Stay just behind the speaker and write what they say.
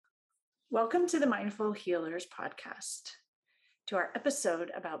Welcome to the Mindful Healers podcast, to our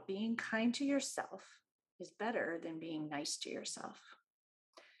episode about being kind to yourself is better than being nice to yourself.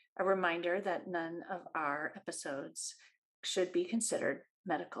 A reminder that none of our episodes should be considered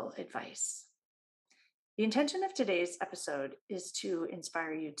medical advice. The intention of today's episode is to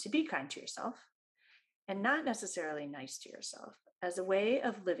inspire you to be kind to yourself and not necessarily nice to yourself as a way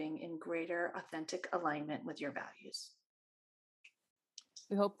of living in greater authentic alignment with your values.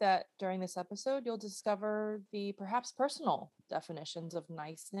 We hope that during this episode, you'll discover the perhaps personal definitions of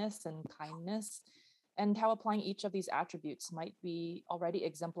niceness and kindness and how applying each of these attributes might be already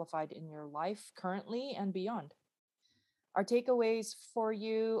exemplified in your life currently and beyond. Our takeaways for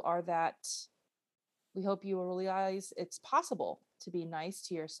you are that we hope you will realize it's possible to be nice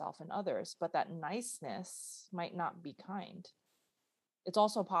to yourself and others, but that niceness might not be kind. It's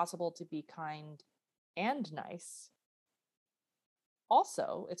also possible to be kind and nice.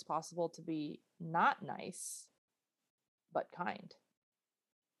 Also, it's possible to be not nice, but kind.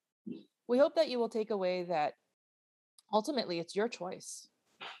 We hope that you will take away that ultimately it's your choice,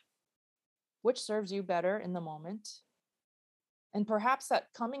 which serves you better in the moment. And perhaps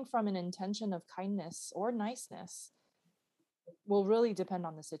that coming from an intention of kindness or niceness will really depend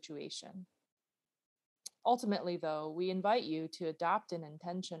on the situation. Ultimately, though, we invite you to adopt an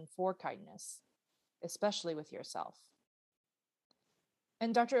intention for kindness, especially with yourself.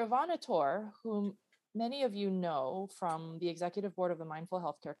 And Dr. Ivana Tor, whom many of you know from the executive board of the Mindful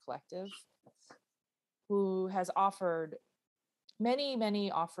Healthcare Collective, who has offered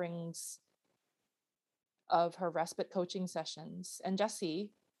many offerings of her respite coaching sessions, and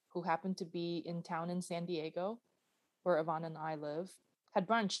Jessie, who happened to be in town in San Diego, where Ivana and I live, had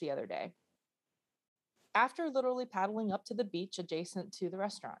brunch the other day, after literally paddling up to the beach adjacent to the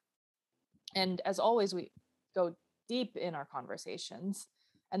restaurant. And as always, we go deep in our conversations,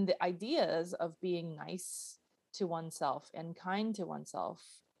 and the ideas of being nice to oneself and kind to oneself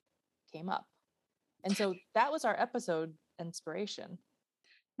came up. And so that was our episode inspiration.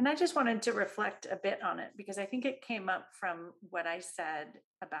 And I just wanted to reflect a bit on it because I think it came up from what I said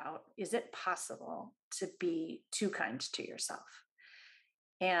about, is it possible to be too kind to yourself?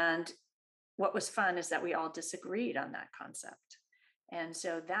 And what was fun is that we all disagreed on that concept. And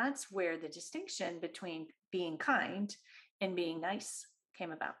so that's where the distinction between being kind and being nice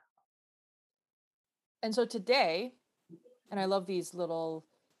came about. And so today, and I love these little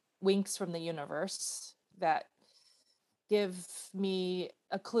winks from the universe that give me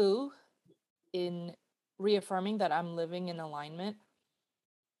a clue in reaffirming that I'm living in alignment.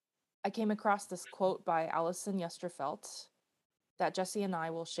 I came across this quote by Alison Yesterfelt that Jessie and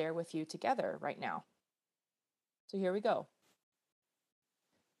I will share with you together right now. So here we go.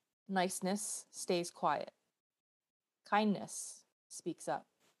 Niceness stays quiet. Kindness speaks up.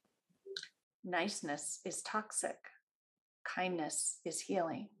 Niceness is toxic. Kindness is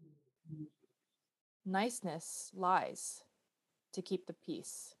healing. Niceness lies to keep the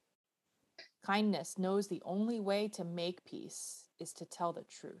peace. Kindness knows the only way to make peace is to tell the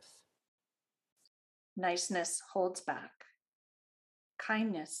truth. Niceness holds back.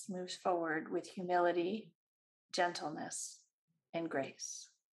 Kindness moves forward with humility, gentleness, and grace.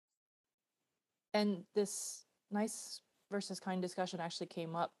 And this nice versus kind discussion actually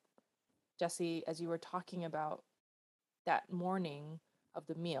came up, Jessie, as you were talking about that morning of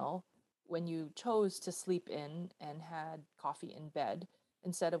the meal when you chose to sleep in and had coffee in bed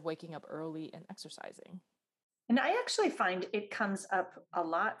instead of waking up early and exercising. And I actually find it comes up a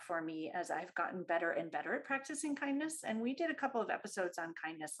lot for me as I've gotten better and better at practicing kindness. And we did a couple of episodes on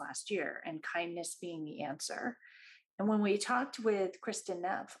kindness last year and kindness being the answer. And when we talked with Kristen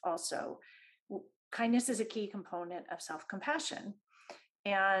Neff also, kindness is a key component of self-compassion.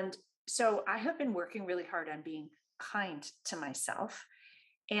 And so I have been working really hard on being kind to myself.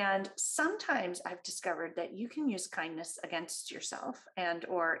 And sometimes I've discovered that you can use kindness against yourself and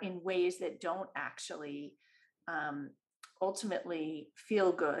or in ways that don't actually ultimately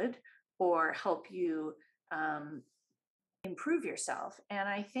feel good or help you improve yourself. And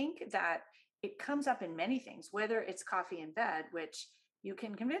I think that it comes up in many things, whether it's coffee in bed, which you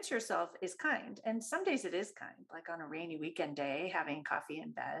can convince yourself is kind. And some days it is kind, like on a rainy weekend day, having coffee in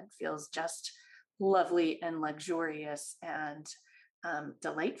bed feels just lovely and luxurious and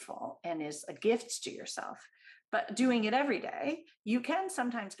delightful and is a gift to yourself. But doing it every day, you can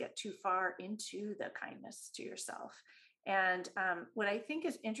sometimes get too far into the kindness to yourself. And what I think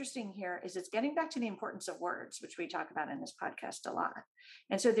is interesting here is it's getting back to the importance of words, which we talk about in this podcast a lot.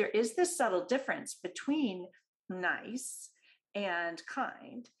 And so there is this subtle difference between nice and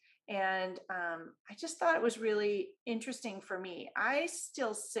kind. And I just thought it was really interesting for me. I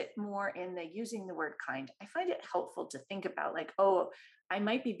still sit more in the using the word kind. I find it helpful to think about, like, oh, I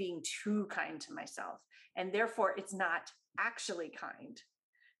might be being too kind to myself, and therefore it's not actually kind.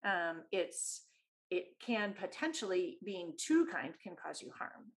 It can potentially, being too kind can cause you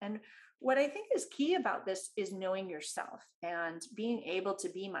harm. And what I think is key about this is knowing yourself and being able to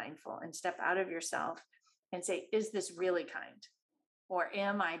be mindful and step out of yourself and say, is this really kind? Or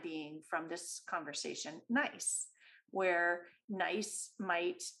am I being, from this conversation, nice? Where nice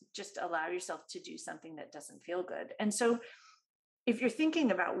might just allow yourself to do something that doesn't feel good. And so if you're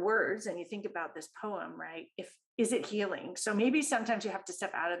thinking about words and you think about this poem, right? Is it healing? So maybe sometimes you have to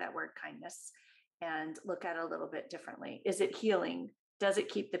step out of that word kindness and look at it a little bit differently. Is it healing? Does it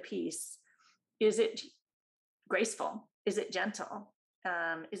keep the peace? Is it graceful? Is it gentle?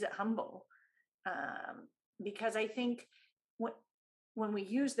 Is it humble? Because I think when we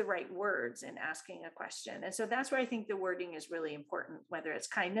use the right words in asking a question, and so that's where I think the wording is really important, whether it's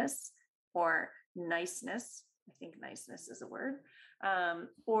kindness or niceness. I think niceness is a word,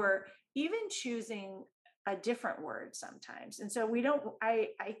 or even choosing a different word sometimes. And so I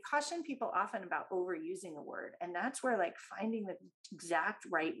caution people often about overusing a word. And that's where, like, finding the exact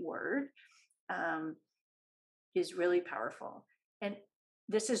right word is really powerful. And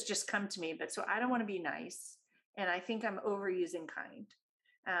this has just come to me, but so I don't want to be nice. And I think I'm overusing kind.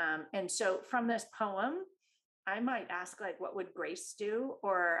 And so from this poem, I might ask, like, what would grace do?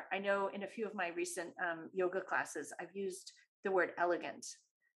 Or I know in a few of my recent yoga classes, I've used the word elegant.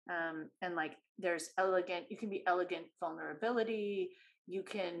 And like, there's elegant, you can be elegant vulnerability. You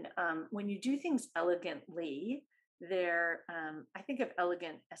can, when you do things elegantly, I think of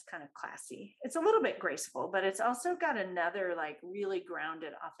elegant as kind of classy. It's a little bit graceful, but it's also got another, like, really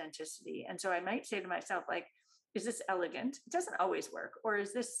grounded authenticity. And so I might say to myself, like, is this elegant? It doesn't always work. Or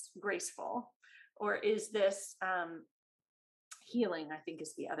is this graceful? Or is this healing? I think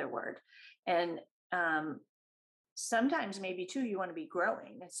is the other word. And sometimes maybe too, you want to be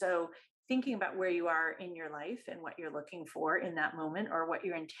growing. And so thinking about where you are in your life and what you're looking for in that moment, or what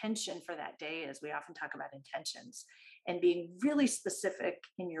your intention for that day is. We often talk about intentions, and being really specific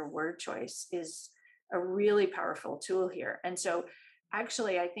in your word choice is a really powerful tool here. And so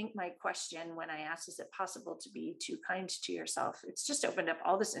actually, I think my question when I asked, is it possible to be too kind to yourself? It's just opened up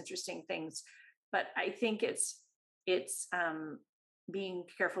all this interesting things. But I think it's being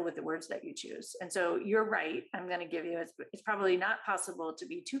careful with the words that you choose. And so you're right. I'm going to give you, it's probably not possible to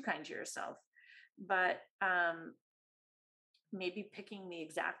be too kind to yourself, but maybe picking the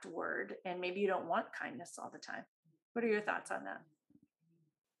exact word, and maybe you don't want kindness all the time. What are your thoughts on that?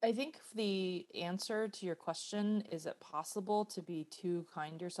 I think the answer to your question, is it possible to be too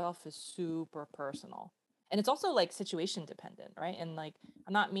kind to yourself, is super personal. And it's also, like, situation dependent, right? And, like,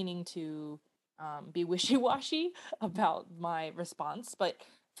 I'm not meaning to be wishy-washy about my response, but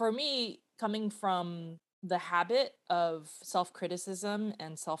for me, coming from the habit of self-criticism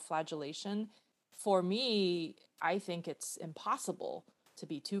and self-flagellation, for me, I think it's impossible to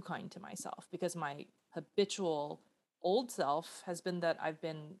be too kind to myself, because my habitual old self has been that I've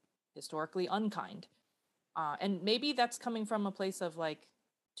been historically unkind. And maybe that's coming from a place of, like,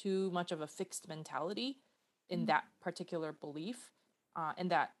 too much of a fixed mentality in that particular belief. And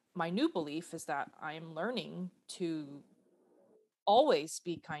that my new belief is that I am learning to always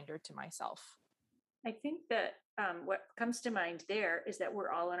be kinder to myself. I think that what comes to mind there is that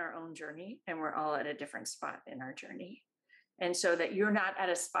we're all on our own journey, and we're all at a different spot in our journey. And so that you're not at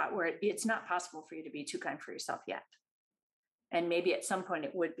a spot where it's not possible for you to be too kind for yourself yet. And maybe at some point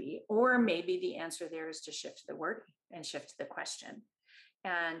it would be, or maybe the answer there is to shift the wording and shift the question.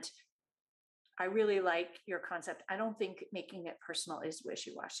 And I really like your concept. I don't think making it personal is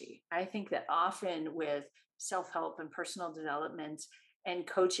wishy-washy. I think that often with self-help and personal development and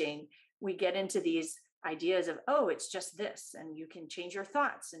coaching, we get into these ideas of, oh, it's just this, and you can change your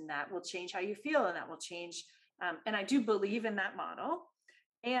thoughts, and that will change how you feel, and that will change. And I do believe in that model.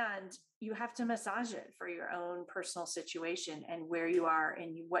 And you have to massage it for your own personal situation and where you are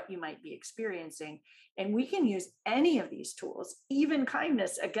and what you might be experiencing. And we can use any of these tools, even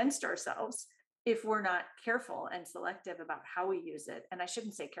kindness, against ourselves if we're not careful and selective about how we use it. And I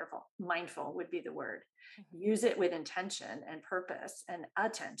shouldn't say careful, mindful would be the word. Use it with intention and purpose and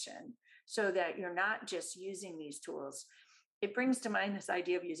attention, so that you're not just using these tools. It brings to mind this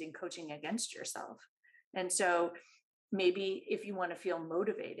idea of using coaching against yourself. And so maybe if you want to feel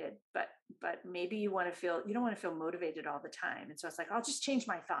motivated, but maybe you don't want to feel motivated all the time. And so it's like, I'll just change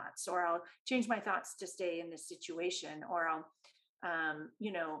my thoughts, or I'll change my thoughts to stay in this situation, or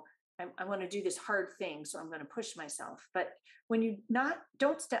I'll, I want to do this hard thing, so I'm going to push myself. But when you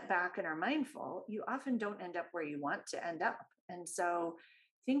don't step back and are mindful, you often don't end up where you want to end up. And so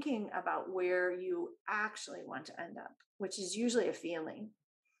thinking about where you actually want to end up, which is usually a feeling.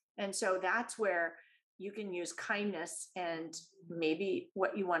 And so that's where you can use kindness, and maybe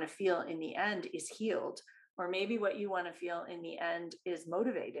what you want to feel in the end is healed, or maybe what you want to feel in the end is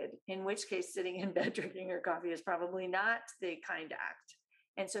motivated, in which case sitting in bed drinking your coffee is probably not the kind act.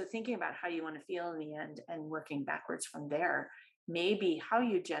 And so thinking about how you want to feel in the end and working backwards from there may be how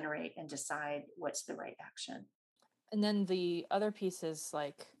you generate and decide what's the right action. And then the other piece is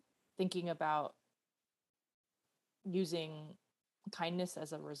like thinking about using kindness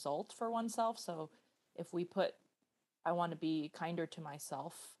as a result for oneself. So if we put, I want to be kinder to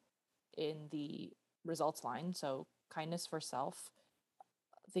myself in the results line, so kindness for self,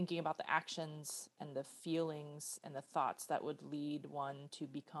 thinking about the actions and the feelings and the thoughts that would lead one to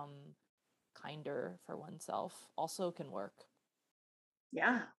become kinder for oneself also can work.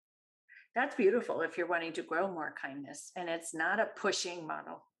 Yeah, that's beautiful if you're wanting to grow more kindness. And it's not a pushing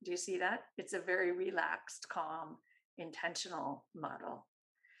model. Do you see that? It's a very relaxed, calm, intentional model.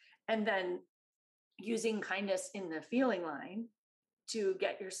 And then using kindness in the feeling line to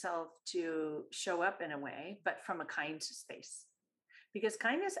get yourself to show up in a way, but from a kind space. Because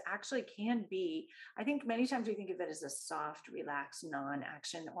kindness actually can be, I think many times we think of it as a soft, relaxed,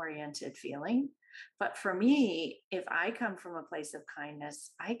 non-action oriented feeling. But for me, if I come from a place of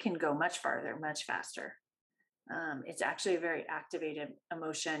kindness, I can go much farther, much faster. It's actually a very activated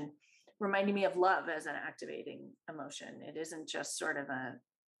emotion, reminding me of love as an activating emotion. It isn't just sort of a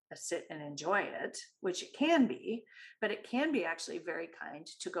sit and enjoy it, which it can be, but it can be actually very kind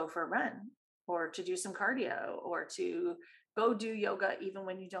to go for a run, or to do some cardio, or to go do yoga even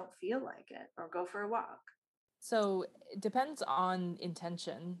when you don't feel like it, or go for a walk. So it depends on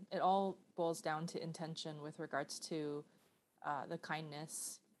intention. It all boils down to intention with regards to the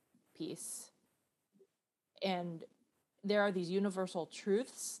kindness piece. And there are these universal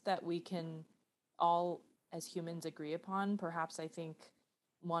truths that we can all, as humans, agree upon. Perhaps I think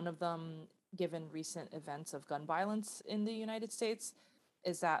one of them, given recent events of gun violence in the United States,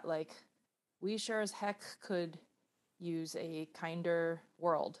 is that like we sure as heck could use a kinder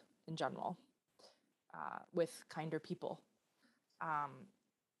world in general, with kinder people.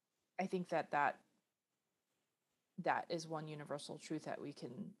 I think that is one universal truth that we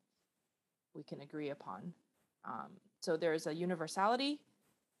can agree upon. So there's a universality,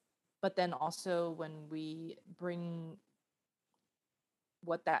 but then also when we bring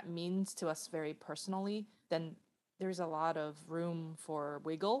what that means to us very personally, then there's a lot of room for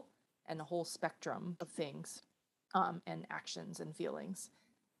wiggle and a whole spectrum of things, and actions and feelings.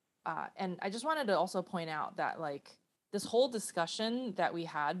 And I just wanted to also point out that like this whole discussion that we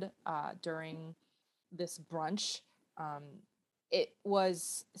had during this brunch, um, it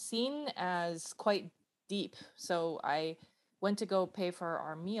was seen as quite deep. So I went to go pay for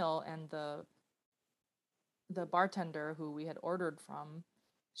our meal, and the bartender who we had ordered from,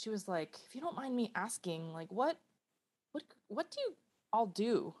 she was like, "If you don't mind me asking, like what do you all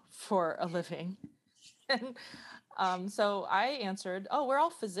do for a living?" And so I answered, "Oh, we're all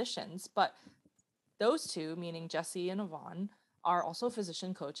physicians, but those two, meaning Jessie and Yvonne, are also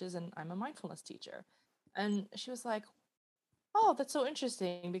physician coaches, and I'm a mindfulness teacher." And she was like, "Oh, that's so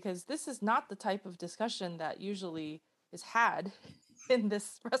interesting, because this is not the type of discussion that usually is had in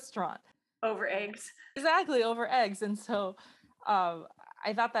this restaurant." Over eggs. Exactly, over eggs. And so um,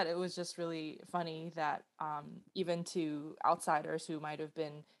 I thought that it was just really funny that even to outsiders who might have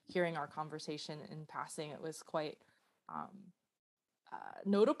been hearing our conversation in passing, it was quite um,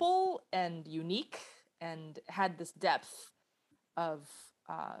 notable and unique, and had this depth of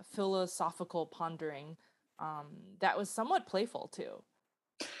philosophical pondering that was somewhat playful too.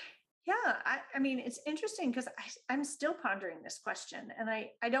 Yeah, I mean, it's interesting because I'm still pondering this question, and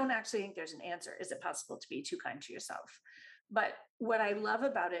I don't actually think there's an answer. Is it possible to be too kind to yourself? But what I love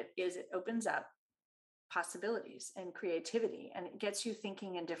about it is it opens up possibilities and creativity, and it gets you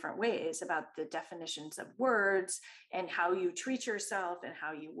thinking in different ways about the definitions of words, and how you treat yourself, and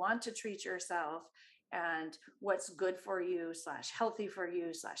how you want to treat yourself, and what's good for you slash healthy for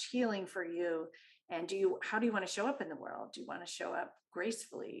you slash healing for you. And how do you want to show up in the world? Do you want to show up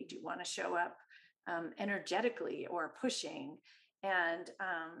gracefully? Do you want to show up energetically or pushing? And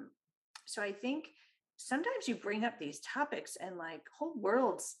so I think sometimes you bring up these topics and like whole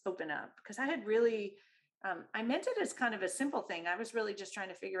worlds open up, because I had really I meant it as kind of a simple thing. I was really just trying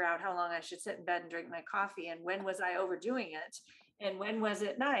to figure out how long I should sit in bed and drink my coffee, and when was I overdoing it, and when was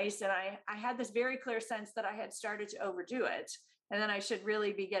it nice. And I had this very clear sense that I had started to overdo it, And then I should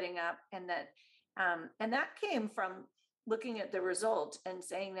really be getting up. And that came from looking at the result and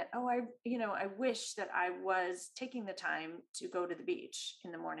saying that, oh, I wish that I was taking the time to go to the beach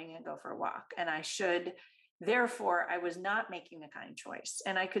in the morning and go for a walk. And therefore, I was not making the kind choice.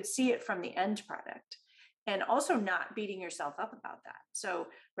 And I could see it from the end product, and also not beating yourself up about that. So,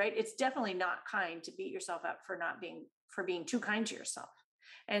 right, it's definitely not kind to beat yourself up for being too kind to yourself.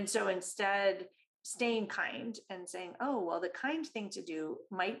 And so instead, staying kind and saying, oh, well, the kind thing to do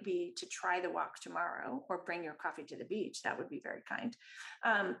might be to try the walk tomorrow or bring your coffee to the beach. That would be very kind.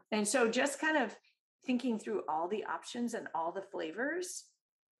 And so just kind of thinking through all the options and all the flavors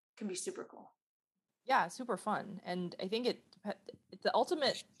can be super cool. Yeah, super fun. And I think the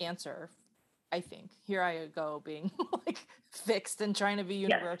ultimate answer, I think, here I go being like fixed and trying to be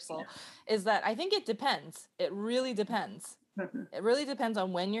universal, is that I think it depends. It really depends. Mm-hmm. It really depends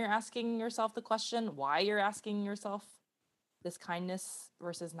on when you're asking yourself the question, why you're asking yourself this kindness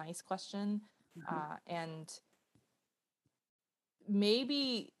versus nice question. Mm-hmm. And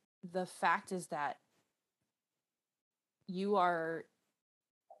maybe the fact is that you are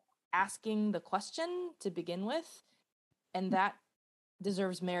asking the question to begin with, and that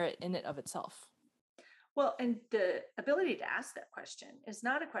deserves merit in and of itself. Well, and the ability to ask that question is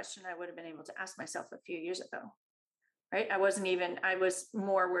not a question I would have been able to ask myself a few years ago, right? I was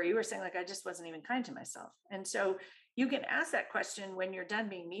more where you were saying, like, I just wasn't even kind to myself. And so you can ask that question when you're done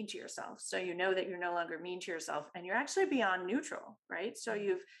being mean to yourself. So you know that you're no longer mean to yourself and you're actually beyond neutral, right? So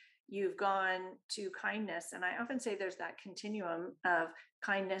you've gone to kindness. And I often say there's that continuum of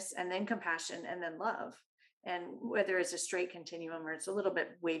kindness and then compassion and then love. And whether it's a straight continuum or it's a little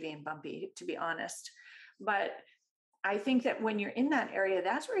bit wavy and bumpy, to be honest. But I think that when you're in that area,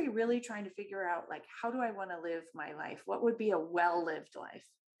 that's where you're really trying to figure out, like, how do I want to live my life? What would be a well-lived life?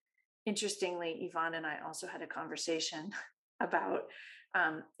 Interestingly, Yvonne and I also had a conversation about,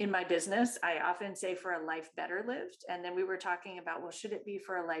 in my business, I often say for a life better lived. And then we were talking about, well, should it be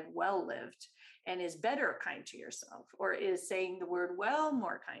for a life well lived? And is better kind to yourself? Or is saying the word well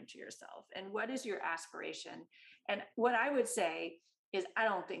more kind to yourself? And what is your aspiration? And what I would say is, I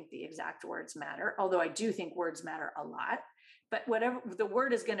don't think the exact words matter, although I do think words matter a lot, but whatever the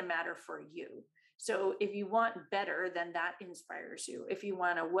word is going to matter for you. So if you want better, then that inspires you. If you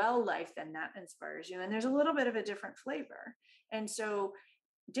want a well life, then that inspires you. And there's a little bit of a different flavor. And so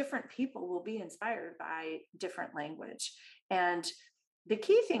different people will be inspired by different language. And the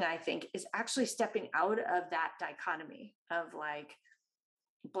key thing, I think, is actually stepping out of that dichotomy of like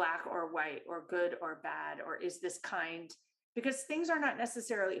black or white or good or bad, or is this kind? Because things are not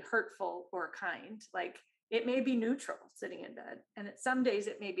necessarily hurtful or kind. Like, it may be neutral sitting in bed, and some days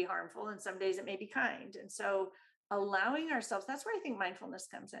it may be harmful and some days it may be kind. And so allowing ourselves, that's where I think mindfulness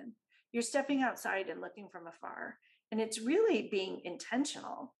comes in. You're stepping outside and looking from afar, and it's really being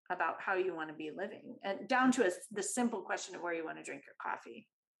intentional about how you want to be living, and down to the simple question of where you want to drink your coffee,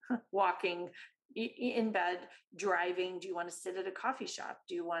 walking, in bed, driving. Do you want to sit at a coffee shop?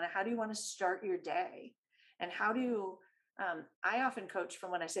 How do you want to start your day? And how do you, I often coach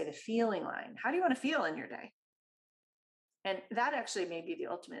from when I say the feeling line. How do you want to feel in your day? And that actually may be the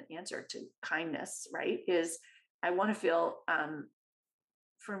ultimate answer to kindness, right? Is I want to feel,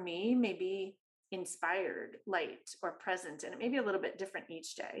 for me, maybe inspired, light, or present. And it may be a little bit different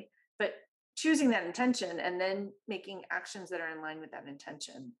each day, but choosing that intention and then making actions that are in line with that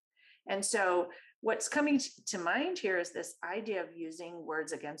intention. And so what's coming to mind here is this idea of using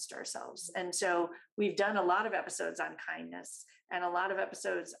words against ourselves. And so we've done a lot of episodes on kindness and a lot of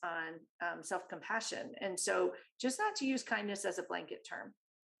episodes on self-compassion. And so just not to use kindness as a blanket term,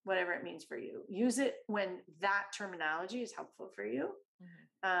 whatever it means for you. Use it when that terminology is helpful for you.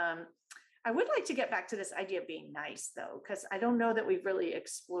 Mm-hmm. I would like to get back to this idea of being nice, though, because I don't know that we've really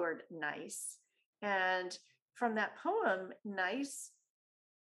explored nice. And from that poem, nice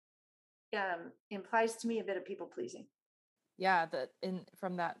implies to me a bit of people pleasing. Yeah,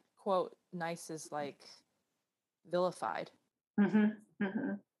 from that quote, nice is like vilified. Mm-hmm,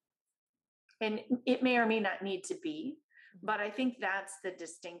 mm-hmm. And it may or may not need to be, but I think that's the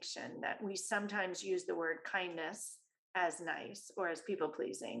distinction, that we sometimes use the word kindness as nice or as people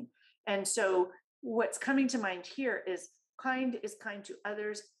pleasing. And so what's coming to mind here is kind to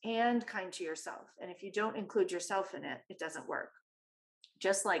others and kind to yourself. And if you don't include yourself in it, it doesn't work.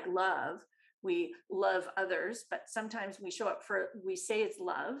 Just like love, we love others, but sometimes we say it's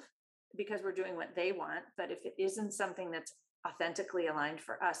love because we're doing what they want. But if it isn't something that's authentically aligned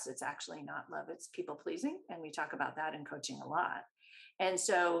for us, it's actually not love, it's people pleasing. And we talk about that in coaching a lot. And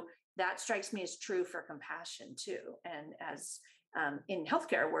so that strikes me as true for compassion too. And as in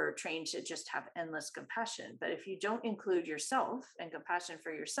healthcare, we're trained to just have endless compassion. But if you don't include yourself and compassion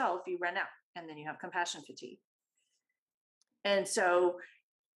for yourself, you run out and then you have compassion fatigue. And so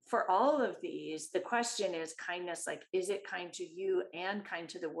for all of these, the question is kindness, like, is it kind to you and kind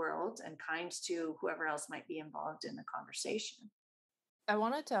to the world and kind to whoever else might be involved in the conversation? I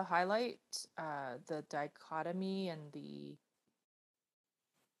wanted to highlight the dichotomy and the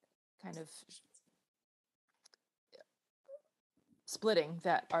kind of splitting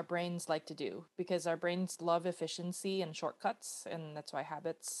that our brains like to do, because our brains love efficiency and shortcuts, and that's why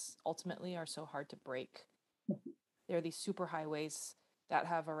habits ultimately are so hard to break. There are these super highways that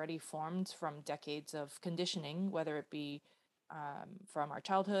have already formed from decades of conditioning, whether it be from our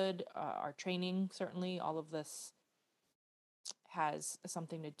childhood, our training. Certainly all of this has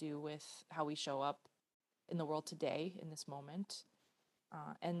something to do with how we show up in the world today, in this moment.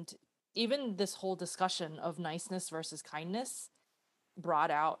 And even this whole discussion of niceness versus kindness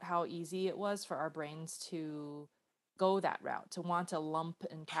brought out how easy it was for our brains to go that route, to want to lump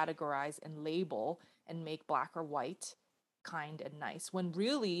and categorize and label and make black or white, kind and nice, when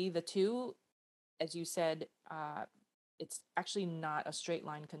really the two, as you said, it's actually not a straight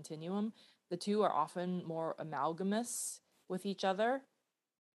line continuum. The two are often more amalgamous with each other,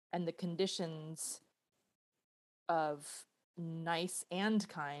 and the conditions of nice and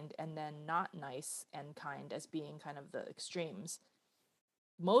kind and then not nice and kind as being kind of the extremes,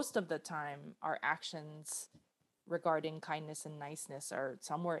 most of the time our actions regarding kindness and niceness are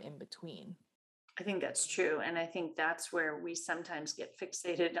somewhere in between. I think that's true. And I think that's where we sometimes get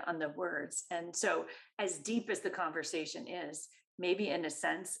fixated on the words. And so, as deep as the conversation is, maybe in a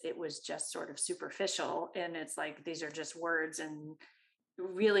sense, it was just sort of superficial. And it's like, these are just words. And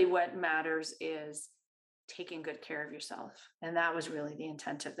really, what matters is taking good care of yourself. And that was really the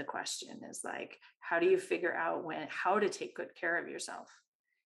intent of the question, is like, how do you figure out how to take good care of yourself?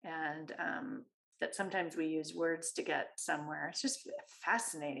 And that sometimes we use words to get somewhere. It's just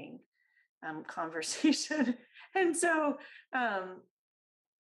fascinating conversation. And so,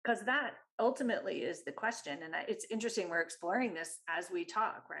 because that ultimately is the question. And it's interesting, we're exploring this as we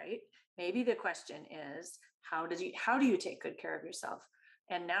talk, right? Maybe the question is, how do you take good care of yourself?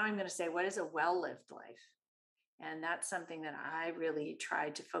 And now I'm going to say, what is a well-lived life? And that's something that I really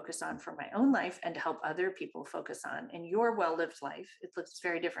tried to focus on for my own life and to help other people focus on. And your well-lived life, it looks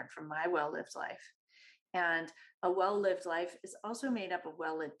very different from my well-lived life. And a well-lived life is also made up of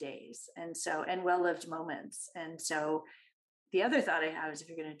well-lived days and well-lived moments. And so the other thought I have is, if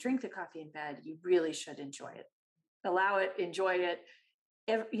you're going to drink the coffee in bed, you really should enjoy it. Allow it, enjoy it,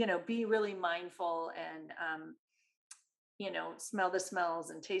 be really mindful and, smell the smells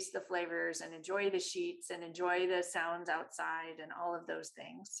and taste the flavors and enjoy the sheets and enjoy the sounds outside and all of those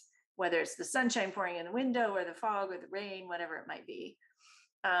things, whether it's the sunshine pouring in the window or the fog or the rain, whatever it might be.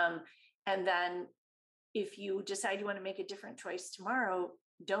 And then if you decide you want to make a different choice tomorrow,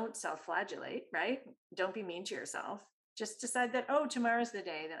 don't self-flagellate, right? Don't be mean to yourself. Just decide that, tomorrow's the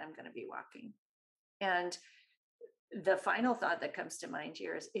day that I'm going to be walking. And the final thought that comes to mind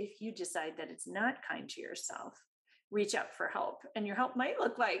here is, if you decide that it's not kind to yourself, reach out for help. And your help might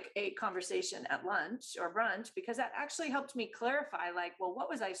look like a conversation at lunch or brunch, because that actually helped me clarify, like, well, what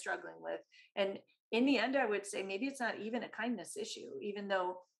was I struggling with? And in the end, I would say maybe it's not even a kindness issue, even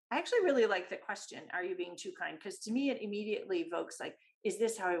though I actually really like the question, are you being too kind? Because to me, it immediately evokes, like, is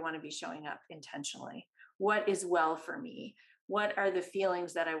this how I want to be showing up intentionally? What is well for me? What are the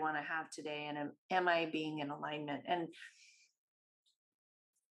feelings that I want to have today? And am I being in alignment? And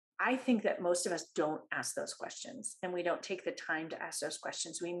I think that most of us don't ask those questions, and we don't take the time to ask those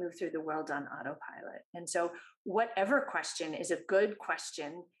questions. We move through the world on autopilot. And so whatever question is a good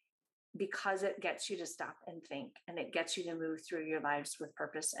question, because it gets you to stop and think, and it gets you to move through your lives with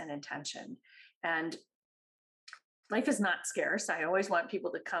purpose and intention. And life is not scarce. I always want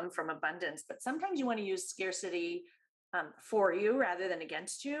people to come from abundance, but sometimes you want to use scarcity for you rather than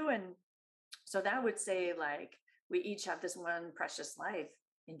against you. And so that would say, like, we each have this one precious life.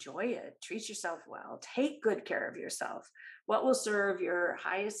 Enjoy it. Treat yourself well. Take good care of yourself. What will serve your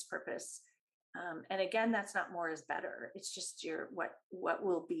highest purpose? And again, that's not more is better. It's just what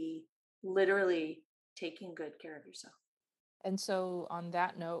will be literally taking good care of yourself. And so, on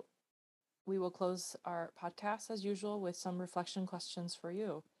that note, we will close our podcast as usual with some reflection questions for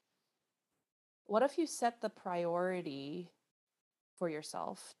you. What if you set the priority for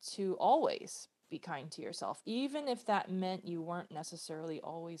yourself to always be kind to yourself, even if that meant you weren't necessarily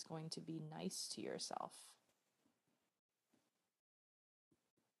always going to be nice to yourself?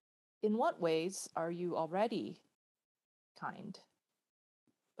 In what ways are you already kind,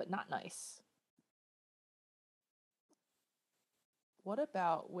 but not nice? What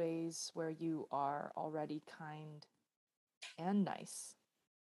about ways where you are already kind and nice?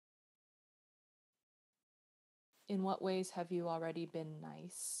 In what ways have you already been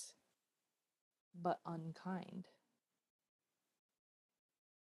nice but unkind?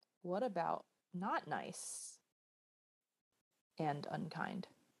 What about not nice and unkind?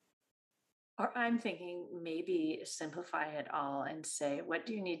 Or I'm thinking maybe simplify it all and say, what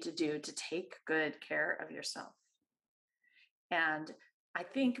do you need to do to take good care of yourself? And I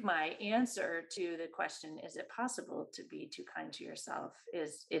think my answer to the question, is it possible to be too kind to yourself,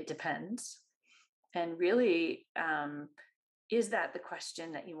 is it depends. And really, is that the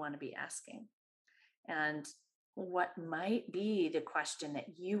question that you want to be asking? And what might be the question that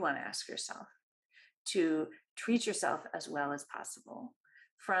you want to ask yourself to treat yourself as well as possible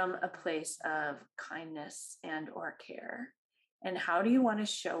from a place of kindness and or care? And how do you want to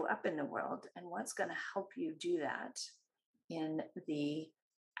show up in the world? And what's going to help you do that in the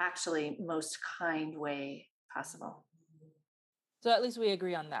actually most kind way possible? So at least we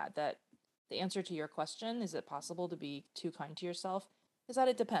agree on that the answer to your question, is it possible to be too kind to yourself, is that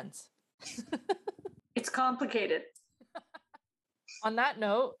it depends. It's complicated. On that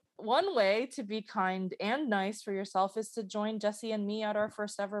note, one way to be kind and nice for yourself is to join Jessie and me at our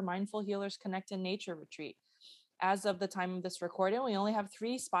first ever Mindful Healers Connect in Nature retreat. As of the time of this recording, we only have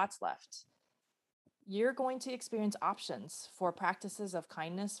 3 spots left. You're going to experience options for practices of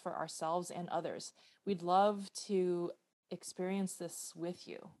kindness for ourselves and others. We'd love to experience this with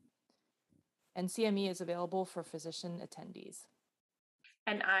you. And CME is available for physician attendees.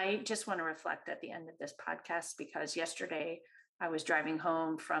 And I just want to reflect at the end of this podcast, because yesterday I was driving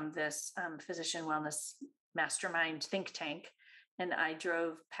home from this physician wellness mastermind think tank, and I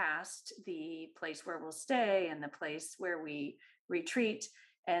drove past the place where we'll stay and the place where we retreat,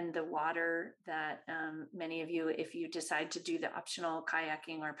 and the water that many of you, if you decide to do the optional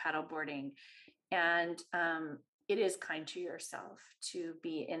kayaking or paddleboarding, and it is kind to yourself to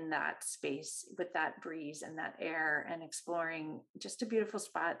be in that space with that breeze and that air and exploring just a beautiful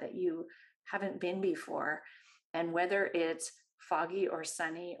spot that you haven't been before. And whether it's foggy or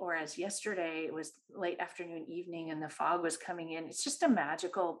sunny, or as yesterday, it was late afternoon, evening, and the fog was coming in, it's just a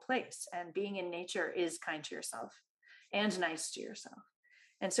magical place. And being in nature is kind to yourself and nice to yourself.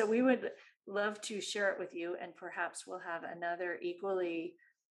 And so we would love to share it with you, and perhaps we'll have another equally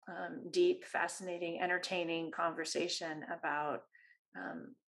deep, fascinating, entertaining conversation about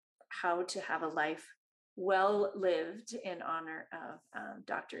how to have a life well lived, in honor of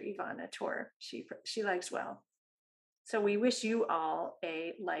Dr. Ivana Tor. She likes well. So we wish you all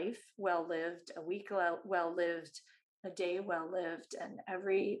a life well lived, a week well lived, a day well lived, and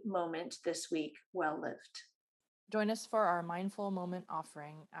every moment this week well lived. Join us for our mindful moment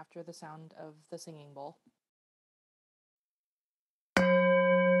offering after the sound of the singing bowl.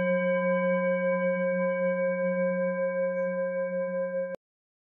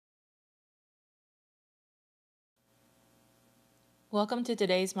 Welcome to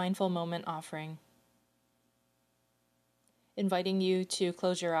today's mindful moment offering. Inviting you to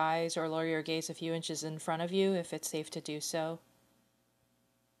close your eyes or lower your gaze a few inches in front of you if it's safe to do so.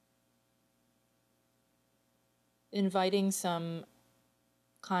 Inviting some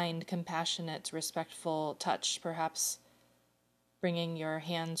kind, compassionate, respectful touch, perhaps bringing your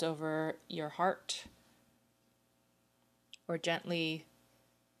hands over your heart or gently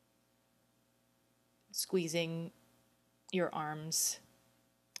squeezing your arms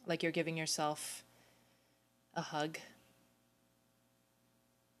like you're giving yourself a hug.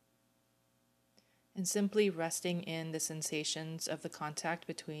 And simply resting in the sensations of the contact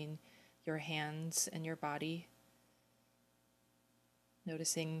between your hands and your body.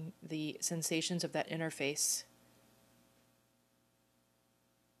 Noticing the sensations of that interface.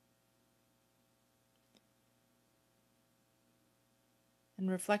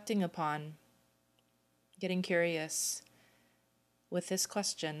 And reflecting upon, getting curious with this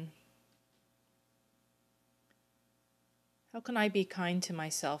question: how can I be kind to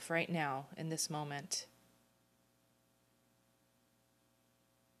myself right now in this moment?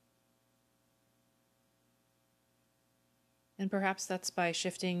 And perhaps that's by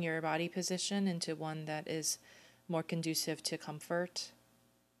shifting your body position into one that is more conducive to comfort.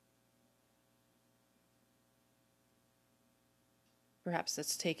 Perhaps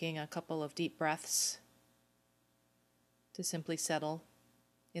that's taking a couple of deep breaths to simply settle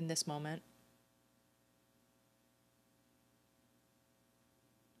in this moment.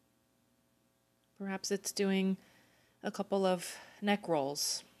 Perhaps it's doing a couple of neck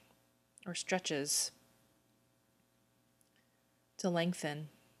rolls or stretches to lengthen,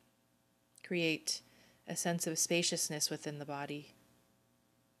 create a sense of spaciousness within the body.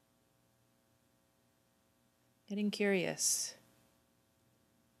 Getting curious.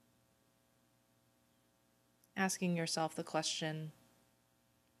 Asking yourself the question,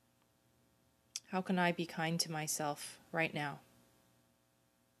 how can I be kind to myself right now?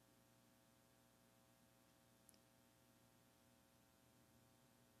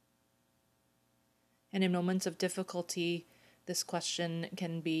 And in moments of difficulty, this question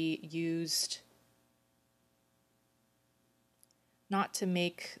can be used not to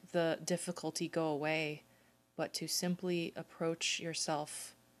make the difficulty go away, but to simply approach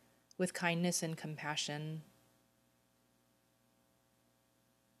yourself with kindness and compassion,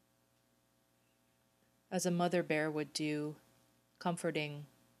 as a mother bear would do, comforting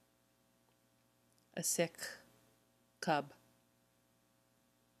a sick cub.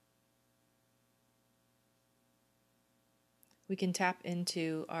 We can tap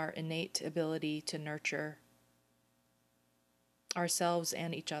into our innate ability to nurture ourselves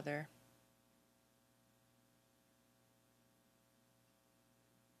and each other.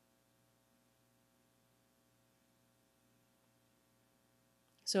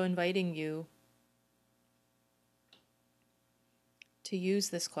 So inviting you to use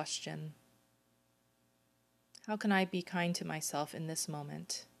this question, how can I be kind to myself in this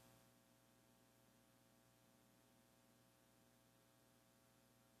moment?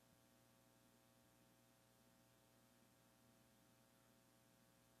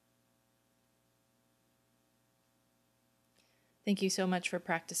 Thank you so much for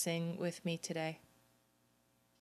practicing with me today.